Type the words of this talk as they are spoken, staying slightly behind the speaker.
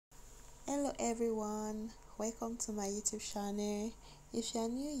Hello everyone, welcome to my YouTube channel. If you are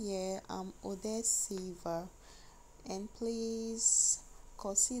new here, I'm Uziza, and please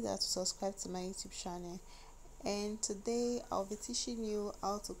consider to subscribe to my YouTube channel. And today I'll be teaching you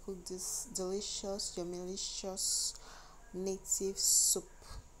how to cook this delicious, delicious native soup.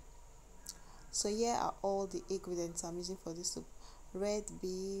 So here are all the ingredients I'm using for this soup: red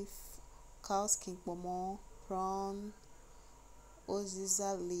beef, cowskin, prawn,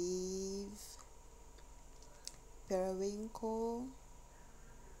 Uziza leaf, periwinkle,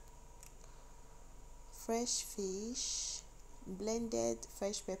 fresh fish, blended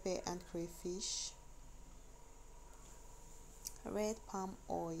fresh pepper and crayfish, red palm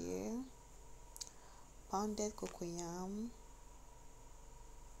oil, pounded cocoyam,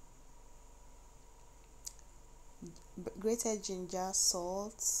 grated ginger,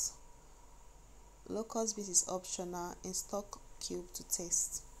 salt. Locust beef is optional, and stock cube to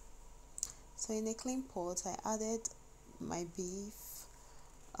taste. So in a clean pot, I added my beef,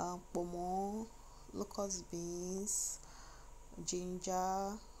 locust beans,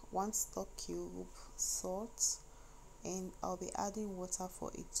 ginger, one stock cube, salt, and I'll be adding water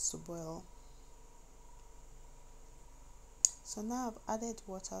for it to boil. So now I've added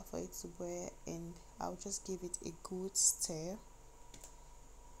water for it to boil, and I'll just give it a good stir.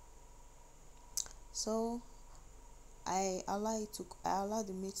 So I allow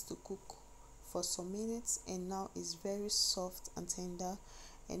the meat to cook for some minutes, and now it's very soft and tender.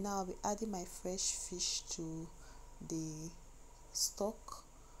 And now I'll be adding my fresh fish to the stock,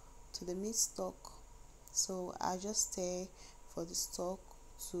 to the meat stock. So I just stir for the stock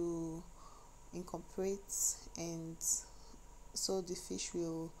to incorporate, and so the fish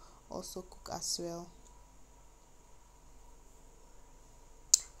will also cook as well.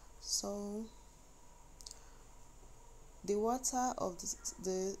 So the water of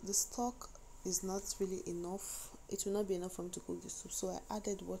the stock is not really enough. It will not be enough for me to cook the soup, so I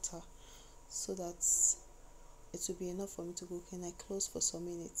added water so that it will be enough for me to cook, and I close for some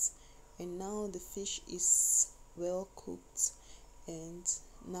minutes. And now the fish is well cooked, and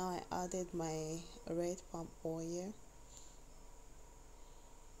now I added my red palm oil,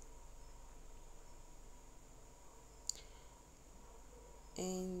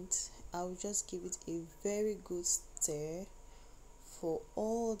 and I'll just give it a very good stir for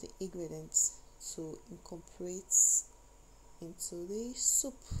all the ingredients to incorporate into the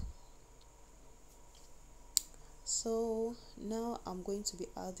soup. So now I'm going to be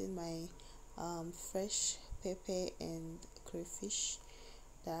adding my fresh pepper and crayfish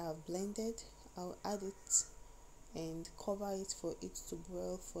that I've blended. I'll add it and cover it for it to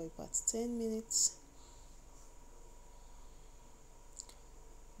boil for about 10 minutes.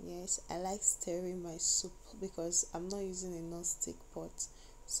 Yes, I like stirring my soup because I'm not using a non-stick pot,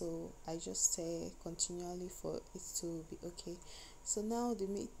 so I just stir continually for it to be okay. So now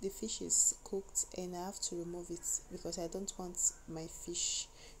the fish is cooked, and I have to remove it because I don't want my fish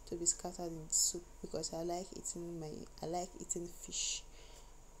to be scattered in the soup, because I like eating fish.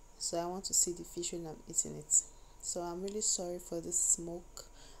 So I want to see the fish when I'm eating it. So I'm really sorry for the smoke.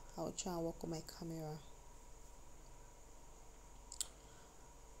 I'll try and work on my camera.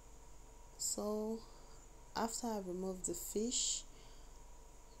 So after I remove the fish,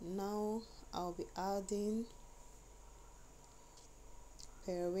 now I'll be adding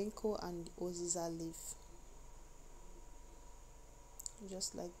periwinkle and Uziza leaf,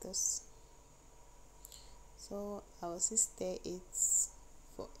 just like this. So I'll stir it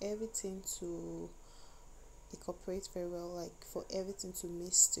for everything to incorporate very well, like for everything to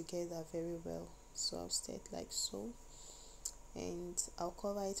mix together very well. So I'll stir it like so, and I'll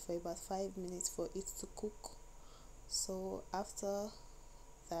cover it for about 5 minutes for it to cook. So after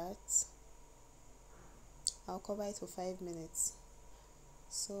that, I'll cover it for 5 minutes.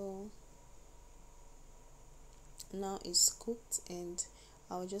 So now it's cooked, and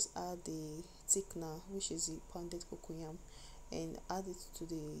I'll just add the thickener, which is the pounded cocoyam, and add it to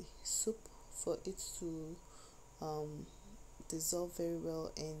the soup for it to dissolve very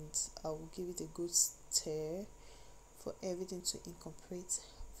well, and I will give it a good stir for everything to incorporate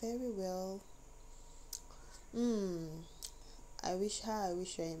very well. I wish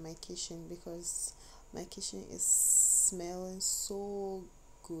you're in my kitchen, because my kitchen is smelling so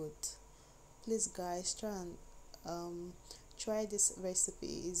good. Please guys, try this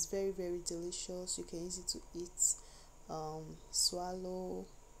recipe. It's very delicious. You can use it to eat, swallow.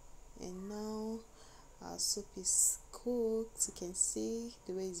 And now our soup is cooked. You can see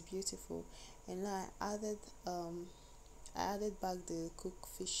the way it's beautiful. And now I added back the cooked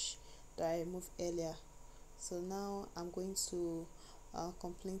fish that I removed earlier. So now I'm going to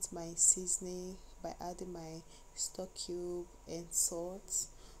complete my seasoning by adding my stock cube and salt,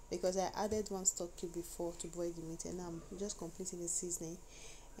 because I added one stock cube before to boil the meat, and I'm just completing the seasoning.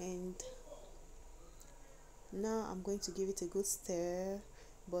 And now I'm going to give it a good stir,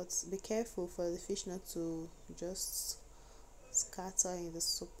 but be careful for the fish not to just scatter in the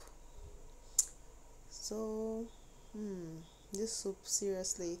soup. So this soup,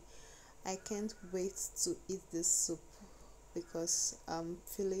 seriously, I can't wait to eat this soup because I'm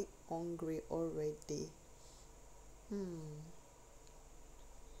feeling hungry already.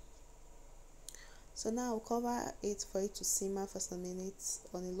 So now I'll cover it for it to simmer for some minutes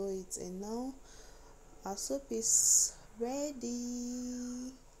on a low heat, and now our soup is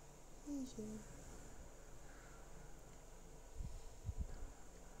ready.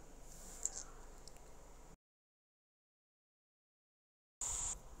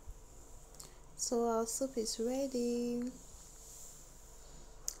 So our soup is ready.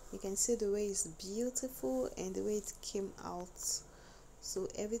 You can see the way it's beautiful and the way it came out. So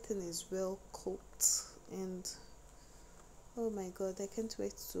everything is well cooked, and oh my god, I can't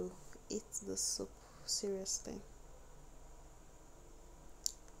wait to eat the soup, seriously.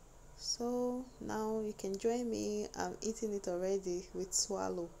 So now you can join me. I'm eating it already with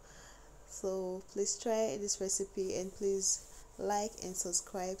swallow. So please try this recipe, and please like and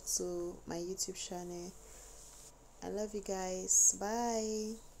subscribe to my YouTube channel. I love you guys.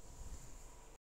 Bye.